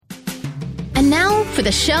for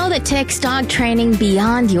the show that takes dog training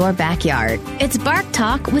beyond your backyard. It's Bark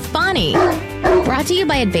Talk with Bonnie. Brought to you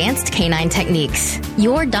by Advanced Canine Techniques,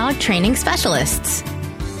 your dog training specialists.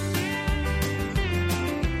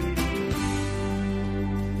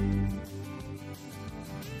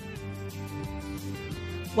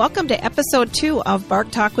 Welcome to episode 2 of Bark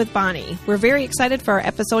Talk with Bonnie. We're very excited for our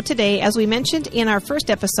episode today. As we mentioned in our first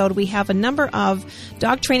episode, we have a number of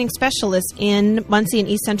dog training specialists in Muncie and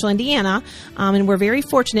East Central Indiana, and we're very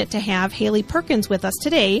fortunate to have Haley Perkins with us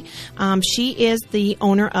today. She is the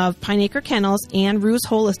owner of Pine Acre Kennels and Ruse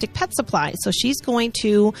Holistic Pet Supply. So she's going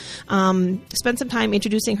to spend some time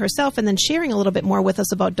introducing herself and then sharing a little bit more with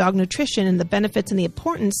us about dog nutrition and the benefits and the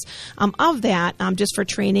importance of that just for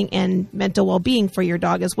training and mental well-being for your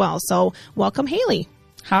dog as well. So welcome, Haley.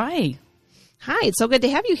 Hi. Hi, it's so good to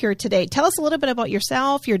have you here today. Tell us a little bit about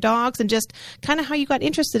yourself, your dogs, and just kind of how you got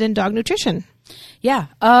interested in dog nutrition. Yeah,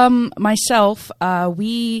 myself,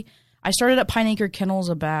 I started at Pine Acre Kennels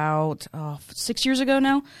about 6 years ago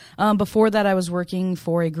now. Before that, I was working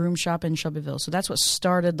for a groom shop in Shelbyville. So that's what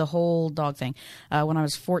started the whole dog thing when I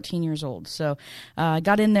was 14 years old. So I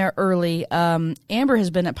got in there early. Amber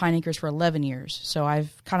has been at Pine Acres for 11 years. So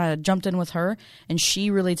I've kind of jumped in with her, and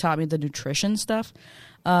she really taught me the nutrition stuff.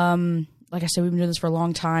 Like I said, we've been doing this for a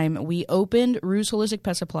long time. We opened Ruse Holistic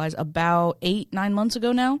Pet Supplies about 8-9 months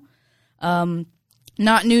ago now.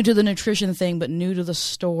 Not new to the nutrition thing, but new to the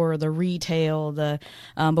store, the retail,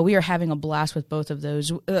 but we are having a blast with both of those.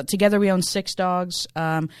 Together we own 6 dogs.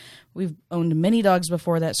 We've owned many dogs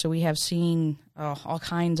before that, so we have seen all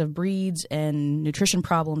kinds of breeds and nutrition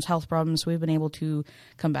problems, health problems. So we've been able to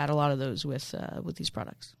combat a lot of those with these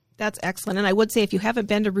products. That's excellent. And I would say if you haven't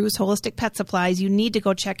been to Ruse Holistic Pet Supplies, you need to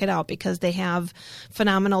go check it out because they have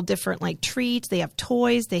phenomenal different treats, they have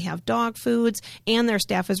toys, they have dog foods, and their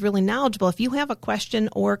staff is really knowledgeable. If you have a question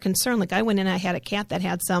or concern, like I went in, I had a cat that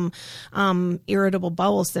had some irritable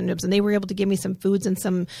bowel syndromes, and they were able to give me some foods and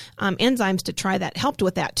some enzymes to try that helped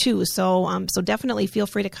with that too. So definitely feel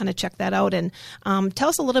free to kind of check that out and tell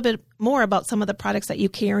us a little bit more about some of the products that you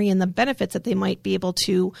carry and the benefits that they might be able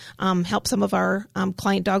to help some of our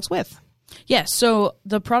client dogs with. Yes, so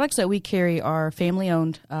the products that we carry are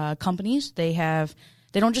family-owned companies. They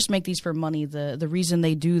don't just make these for money. The reason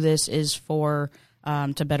they do this is for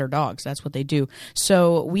to better dogs. That's what they do.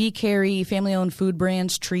 So we carry family-owned food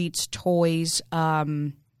brands, treats, toys,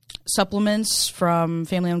 supplements from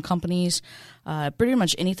family-owned companies. Pretty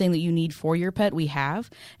much anything that you need for your pet, we have.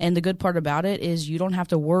 And the good part about it is you don't have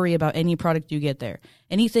to worry about any product you get there.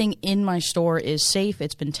 Anything in my store is safe.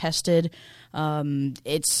 It's been tested.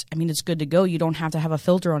 It's good to go. You don't have to have a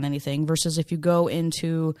filter on anything versus if you go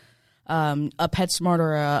into a PetSmart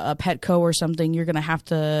or a Petco or something, you're going to have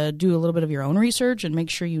to do a little bit of your own research and make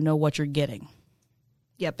sure you know what you're getting.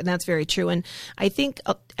 Yep, and that's very true. And I think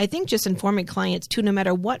just informing clients too, no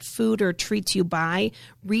matter what food or treats you buy,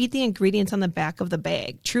 read the ingredients on the back of the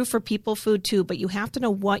bag. True for people food too, but you have to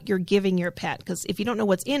know what you're giving your pet because if you don't know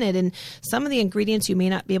what's in it, and some of the ingredients you may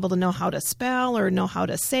not be able to know how to spell or know how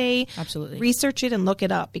to say. Absolutely. Research it and look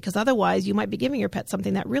it up because otherwise you might be giving your pet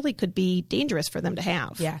something that really could be dangerous for them to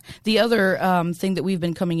have. Yeah. The other thing that we've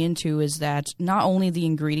been coming into is that not only the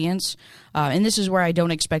ingredients, and this is where I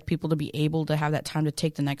don't expect people to be able to have that time to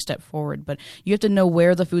take the next step forward, but you have to know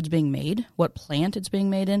where the food's being made, what plant it's being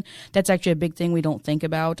made in. That's actually a big thing we don't think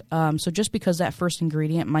about. So just because that first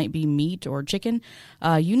ingredient might be meat or chicken,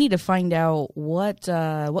 you need to find out what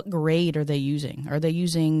grade are they using. Are they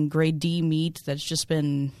using grade D meat that's just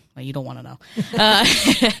been... Well, you don't want to know,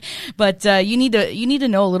 but you need to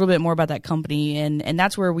know a little bit more about that company, and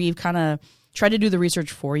that's where we've kind of tried to do the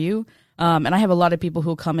research for you. And I have a lot of people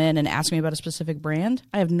who come in and ask me about a specific brand.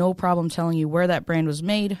 I have no problem telling you where that brand was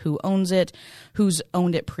made, who owns it, who's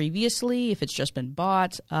owned it previously, if it's just been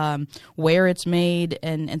bought, where it's made,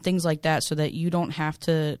 and things like that, so that you don't have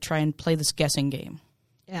to try and play this guessing game.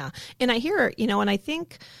 Yeah, and I hear, and I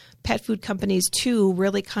think pet food companies too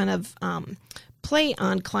really kind of play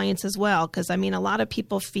on clients as well, because a lot of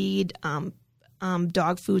people feed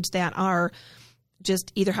dog foods that are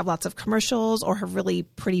just either have lots of commercials or have really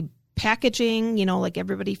pretty packaging, like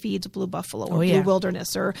everybody feeds Blue Buffalo or Blue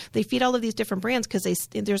Wilderness, or they feed all of these different brands because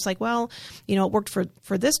there's it worked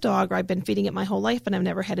for this dog, or I've been feeding it my whole life and I've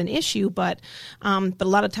never had an issue, but a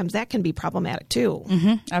lot of times that can be problematic too.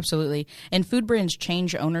 Mm-hmm, absolutely. And food brands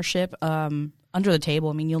change ownership under the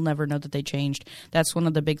table. You'll never know that they changed. That's one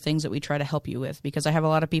of the big things that we try to help you with, because I have a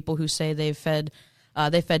lot of people who say they've fed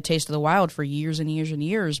Taste of the Wild for years and years and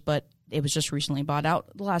years, but it was just recently bought out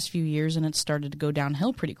the last few years and it started to go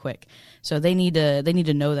downhill pretty quick. So they need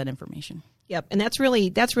to know that information. Yep, and that's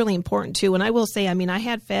really important too. And I will say, I mean, I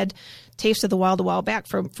had fed Taste of the Wild a while back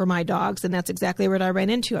for my dogs, and that's exactly what I ran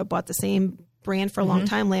into. I bought the same brand for a long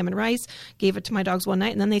time, lamb and rice, gave it to my dogs one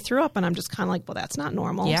night, and then they threw up, and I'm just kind of like, well, that's not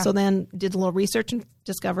normal. Yeah. So then did a little research and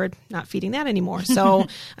discovered not feeding that anymore. So,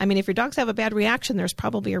 I mean, if your dogs have a bad reaction, there's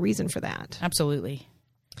probably a reason for that. Absolutely.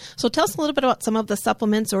 So tell us a little bit about some of the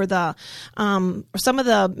supplements or the or some of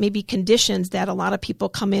the maybe conditions that a lot of people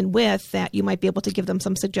come in with that you might be able to give them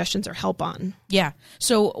some suggestions or help on. Yeah.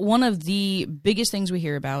 So one of the biggest things we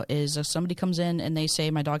hear about is if somebody comes in and they say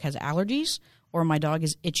my dog has allergies or my dog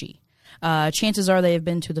is itchy. Chances are they have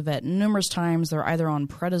been to the vet numerous times. They're either on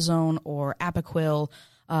prednisone or Apoquil,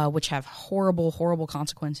 which have horrible, horrible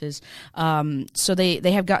consequences. So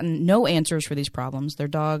they have gotten no answers for these problems. Their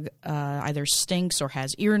dog either stinks or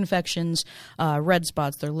has ear infections, red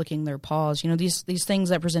spots. They're licking their paws. You know, these things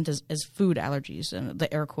that present as food allergies, and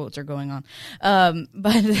the air quotes are going on.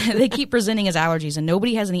 But they keep presenting as allergies, and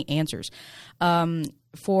nobody has any answers.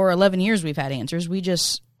 For 11 years, we've had answers. We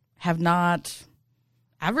just have not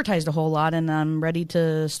advertised a whole lot, and I'm ready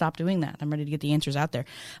to stop doing that. I'm ready to get the answers out there.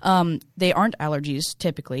 They aren't allergies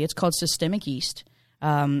typically. It's called systemic yeast.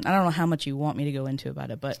 I don't know how much you want me to go into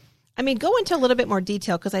about it, but I mean, go into a little bit more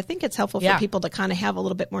detail because I think it's helpful for people to kind of have a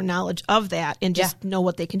little bit more knowledge of that and just know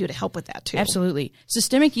what they can do to help with that too. Absolutely.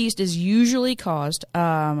 Systemic yeast is usually caused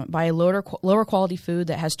by a lower quality food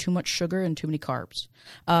that has too much sugar and too many carbs.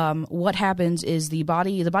 What happens is the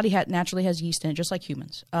body naturally has yeast in it, just like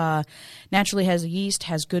humans. Naturally has yeast,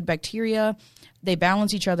 has good bacteria. They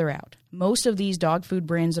balance each other out. Most of these dog food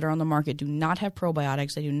brands that are on the market do not have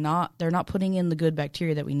probiotics. They're not putting in the good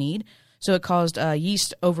bacteria that we need. So it caused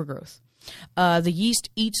yeast overgrowth. The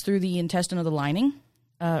yeast eats through the intestine of the lining,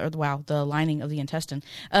 the lining of the intestine,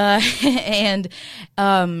 and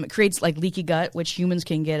creates like leaky gut, which humans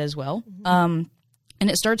can get as well. And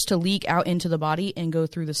it starts to leak out into the body and go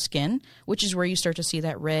through the skin, which is where you start to see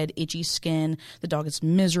that red, itchy skin. The dog is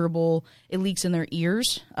miserable. It leaks in their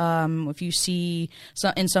ears. If you see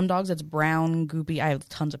in some dogs, it's brown, goopy. I have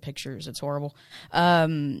tons of pictures. It's horrible.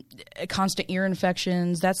 Constant ear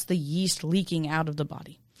infections. That's the yeast leaking out of the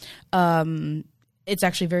body. It's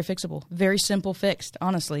actually very fixable. Very simple fixed,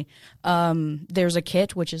 honestly. There's a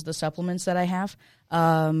kit, which is the supplements that I have.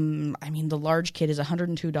 I mean, the large kit is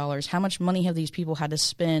 $102. How much money have these people had to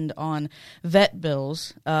spend on vet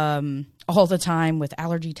bills all the time with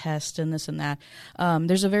allergy tests and this and that?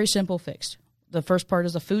 There's a very simple fix. The first part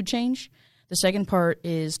is the food change. The second part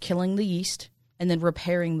is killing the yeast and then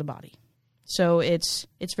repairing the body. So it's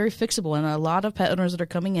very fixable, and a lot of pet owners that are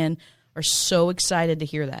coming in are so excited to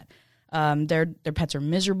hear that. Their pets are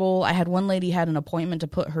miserable. I had one lady had an appointment to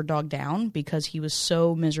put her dog down because he was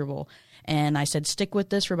so miserable. And I said, stick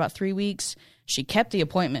with this for about 3 weeks. She kept the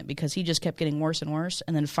appointment because he just kept getting worse and worse.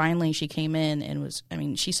 And then finally she came in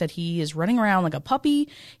and she said he is running around like a puppy.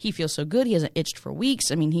 He feels so good. He hasn't itched for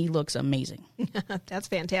weeks. I mean, he looks amazing. That's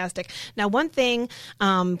fantastic. Now, one thing,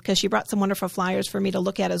 because she brought some wonderful flyers for me to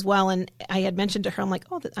look at as well. And I had mentioned to her,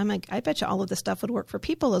 I bet you all of this stuff would work for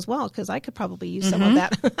people as well, because I could probably use some of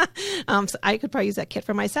that. So I could probably use that kit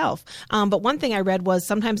for myself. But one thing I read was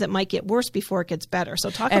sometimes it might get worse before it gets better. So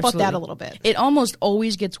talk about that a little bit. It almost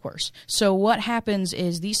always gets worse. So what happens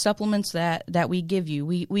is these supplements that we give you,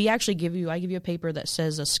 I give you a paper that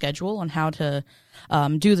says a schedule on how to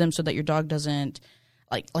do them so that your dog doesn't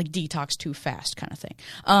like detox too fast, kind of thing.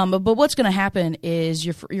 But what's going to happen is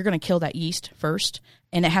you're going to kill that yeast first,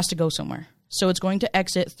 and it has to go somewhere. So it's going to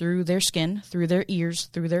exit through their skin, through their ears,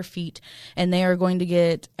 through their feet, and they're going to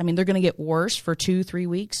get worse for 2-3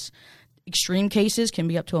 weeks. Extreme cases can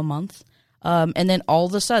be up to a month. And then all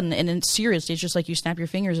of a sudden, and then seriously, it's just like you snap your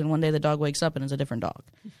fingers and one day the dog wakes up and it's a different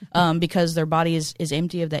dog. Because their body is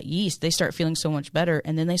empty of that yeast, they start feeling so much better,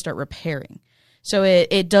 and then they start repairing. So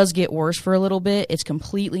it does get worse for a little bit. It's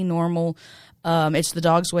completely normal. It's the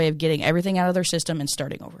dog's way of getting everything out of their system and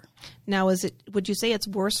starting over. Now, would you say it's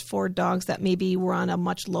worse for dogs that maybe were on a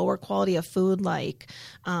much lower quality of food, like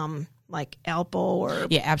Alpo or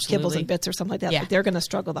Kibbles and Bits or something like that? Yeah. But they're going to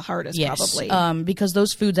struggle the hardest, probably. Because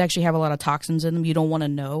those foods actually have a lot of toxins in them. You don't want to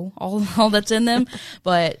know all that's in them,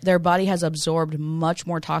 but their body has absorbed much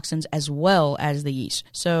more toxins as well as the yeast.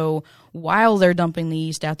 So while they're dumping the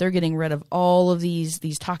yeast out, they're getting rid of all of these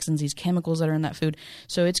toxins, these chemicals that are in that food.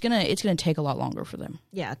 So it's gonna take a lot longer for them.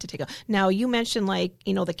 Yeah, to take Now, you mentioned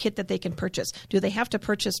the kit that they can purchase. Do they have to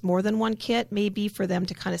purchase more than one kit maybe for them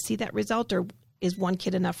to kind of see that result, or is one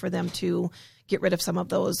kit enough for them to get rid of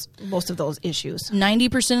most of those issues?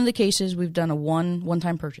 90% of the cases we've done a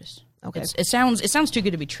one-time purchase. Okay. It sounds too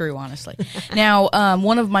good to be true, honestly. Now,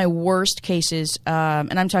 one of my worst cases,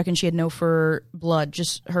 and I'm talking she had no fur, blood,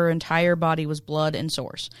 just her entire body was blood and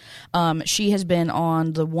sores. She has been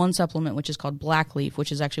on the one supplement, which is called Black Leaf,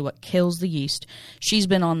 which is actually what kills the yeast. She's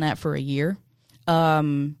been on that for a year.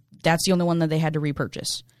 That's the only one that they had to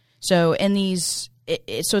repurchase. So, and so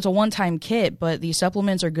it's a one-time kit, but these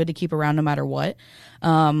supplements are good to keep around no matter what.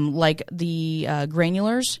 Like the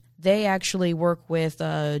granulars, they actually work with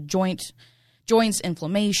joints,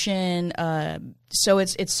 inflammation. So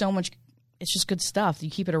it's so much. It's just good stuff.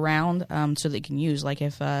 You keep it around so they can use. Like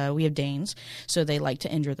if we have Danes, so they like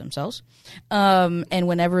to injure themselves. And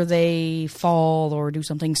whenever they fall or do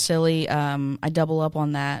something silly, I double up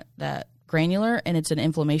on that granular, and it's an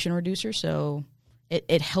inflammation reducer. So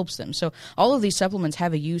it helps them. So all of these supplements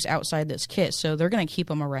have a use outside this kit, so they're going to keep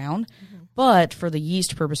them around. Mm-hmm. But for the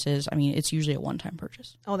yeast purposes, I mean, it's usually a one-time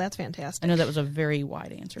purchase. Oh, that's fantastic. I know that was a very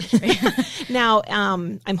wide answer. Now,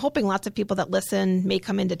 I'm hoping lots of people that listen may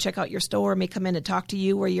come in to check out your store, may come in to talk to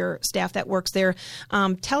you or your staff that works there.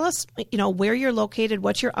 Tell us, where you're located,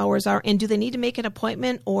 what your hours are, and do they need to make an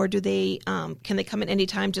appointment, or do they can they come in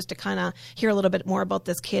anytime just to kind of hear a little bit more about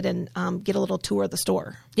this kit and get a little tour of the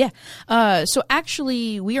store? Yeah. So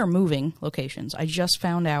actually, we are moving locations. I just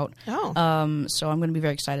found out. Oh. So I'm going to be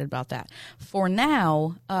very excited about that. For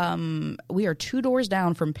now, we are 2 doors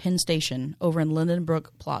down from Penn Station over in Lindenbrook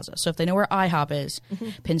Plaza. So if they know where IHOP is,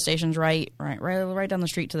 Penn Station's right down the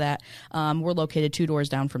street to that. We're located 2 doors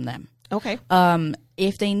down from them. Okay.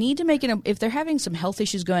 If they need to if they're having some health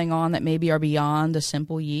issues going on that maybe are beyond the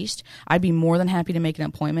simple yeast, I'd be more than happy to make an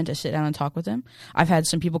appointment to sit down and talk with them. I've had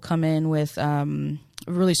some people come in with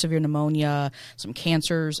really severe pneumonia, some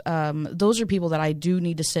cancers. Those are people that I do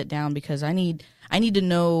need to sit down because I need to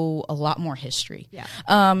know a lot more history. Yeah.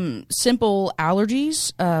 Simple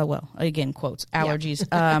allergies, again, quotes,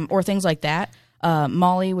 allergies, or things like that.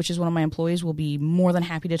 Molly, which is one of my employees, will be more than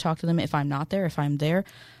happy to talk to them if I'm not there. If I'm there,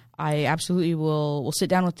 I absolutely will sit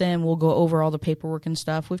down with them. We'll go over all the paperwork and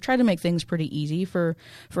stuff. We've tried to make things pretty easy for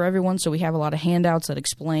everyone, so we have a lot of handouts that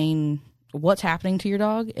explain what's happening to your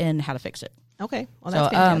dog and how to fix it. Okay. Well,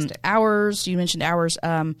 that's fantastic. Hours, you mentioned hours.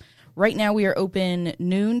 Right now we are open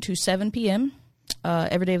noon to 7 p.m.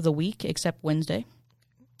 Every day of the week except Wednesday.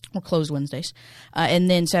 We're closed Wednesdays. And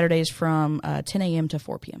then Saturdays from 10 a.m. to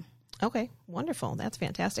 4 p.m. Okay. Wonderful. That's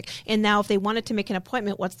fantastic. And now if they wanted to make an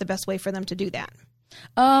appointment, what's the best way for them to do that?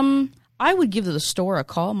 I would give the store a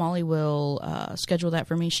call. Molly will schedule that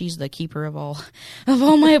for me. She's the keeper of all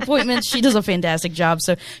my appointments. She does a fantastic job,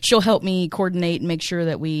 so she'll help me coordinate and make sure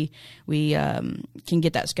that we can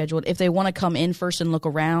get that scheduled. If they want to come in first and look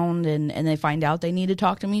around and they find out they need to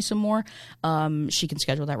talk to me some more, she can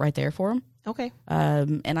schedule that right there for them. Okay.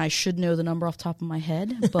 And I should know the number off the top of my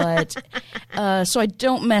head, but so I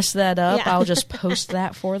don't mess that up, I'll just post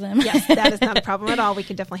that for them. Yes, that is not a problem at all. We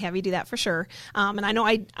can definitely have you do that for sure. And I know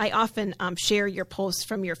I often share your posts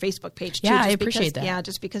from your Facebook page too. Yeah, I appreciate that. Yeah,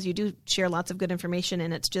 just because you do share lots of good information,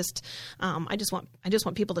 and it's just I just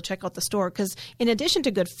want people to check out the store because in addition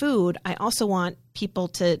to good food, I also want people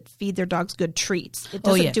to feed their dogs good treats. It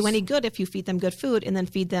doesn't do any good if you feed them good food and then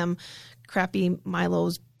feed them crappy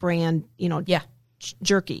Milo's brand,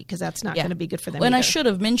 jerky, because that's not going to be good for them. And either. I should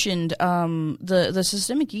have mentioned the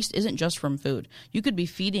systemic yeast isn't just from food. You could be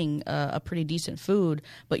feeding a pretty decent food,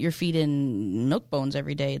 but you're feeding milk bones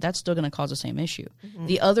every day. That's still going to cause the same issue. Mm-hmm.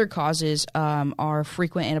 The other causes are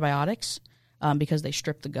frequent antibiotics because they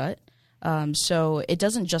strip the gut. So it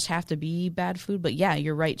doesn't just have to be bad food, but yeah,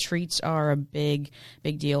 you're right. Treats are a big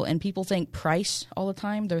deal. And people think price all the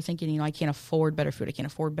time. They're thinking, I can't afford better food. I can't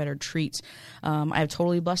afford better treats. I have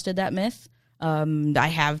totally busted that myth.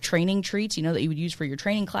 I have training treats, that you would use for your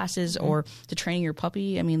training classes or to train your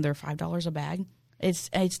puppy. I mean, they're $5 a bag.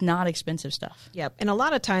 It's not expensive stuff. Yep. And a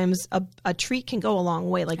lot of times a treat can go a long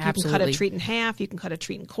way. Like you can cut a treat in half, you can cut a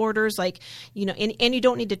treat in quarters, and you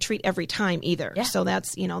don't need to treat every time either. Yeah. So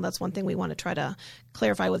that's one thing we want to try to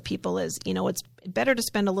clarify with people is, it's better to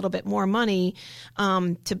spend a little bit more money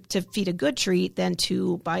to feed a good treat than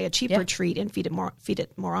to buy a cheaper treat and feed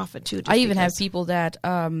it more often too. I even have people that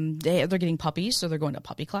they're getting puppies, so they're going to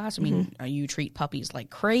puppy class. I mean, you treat puppies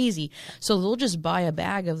like crazy, so they'll just buy a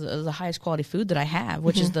bag of the highest quality food that I have,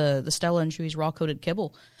 which is the Stella and Chewy's raw coated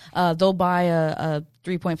kibble. They'll buy a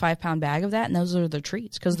 3.5 pound bag of that, and those are their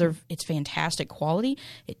treats because it's fantastic quality.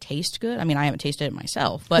 It tastes good. I mean, I haven't tasted it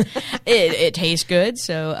myself, but it tastes good.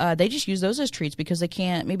 So they just use those as treats because they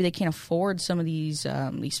can't afford some of these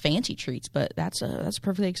fancy treats, but that's a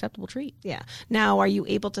perfectly acceptable treat. Yeah. Now, are you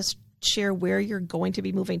able to share where you're going to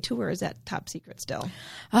be moving to, or is that top secret still?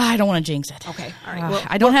 I don't want to jinx it. Okay. All right. Well,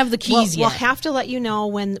 I don't have the keys yet. We'll have to let you know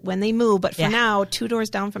when they move. But for now, 2 doors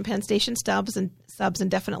down from Penn Station Subs, and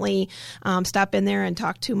definitely stop in there and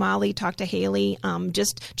talk to Molly, talk to Haley.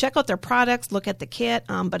 Just check out their products, look at the kit.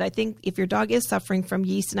 But I think if your dog is suffering from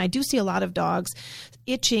yeast, and I do see a lot of dogs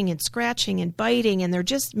itching and scratching and biting, and they're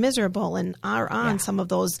just miserable and are on some of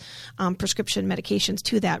those prescription medications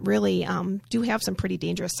too that really do have some pretty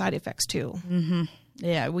dangerous side effects too. Mm-hmm.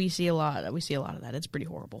 Yeah, we see a lot of that. It's pretty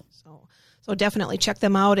horrible. So definitely check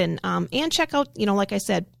them out and check out, like I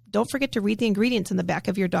said, don't forget to read the ingredients in the back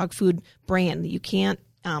of your dog food brand. You can't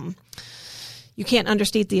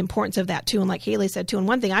understate the importance of that too. And like Haley said too, and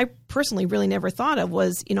one thing I personally really never thought of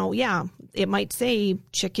was, it might say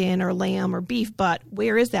chicken or lamb or beef, but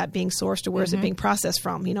where is that being sourced, or where is it being processed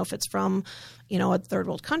from? If it's from, a third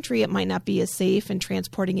world country, it might not be as safe in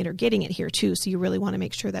transporting it or getting it here too. So you really want to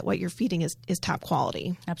make sure that what you're feeding is top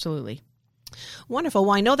quality. Absolutely. Wonderful.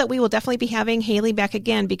 Well, I know that we will definitely be having Haley back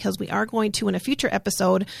again, because we are going to, in a future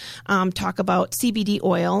episode, talk about CBD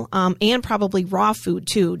oil and probably raw food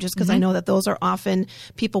too, just because I know that those are often,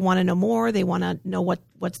 people want to know more. They want to know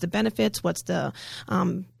what's the benefits, what's the,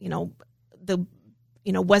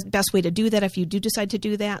 what's best way to do that if you do decide to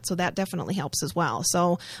do that. So that definitely helps as well.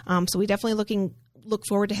 So we definitely look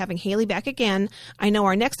forward to having Haley back again. I know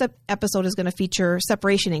our next episode is going to feature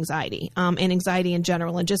separation anxiety and anxiety in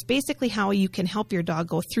general, and just basically how you can help your dog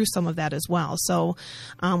go through some of that as well. So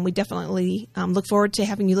we definitely look forward to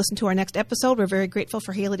having you listen to our next episode. We're very grateful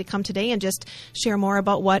for Haley to come today and just share more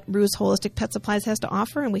about what Rue's Holistic Pet Supplies has to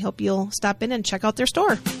offer, and we hope you'll stop in and check out their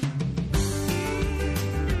store.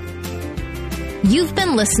 You've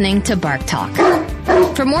been listening to Bark Talk.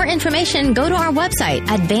 For more information, go to our website,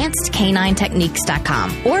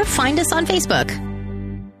 advancedcaninetechniques.com, or find us on Facebook.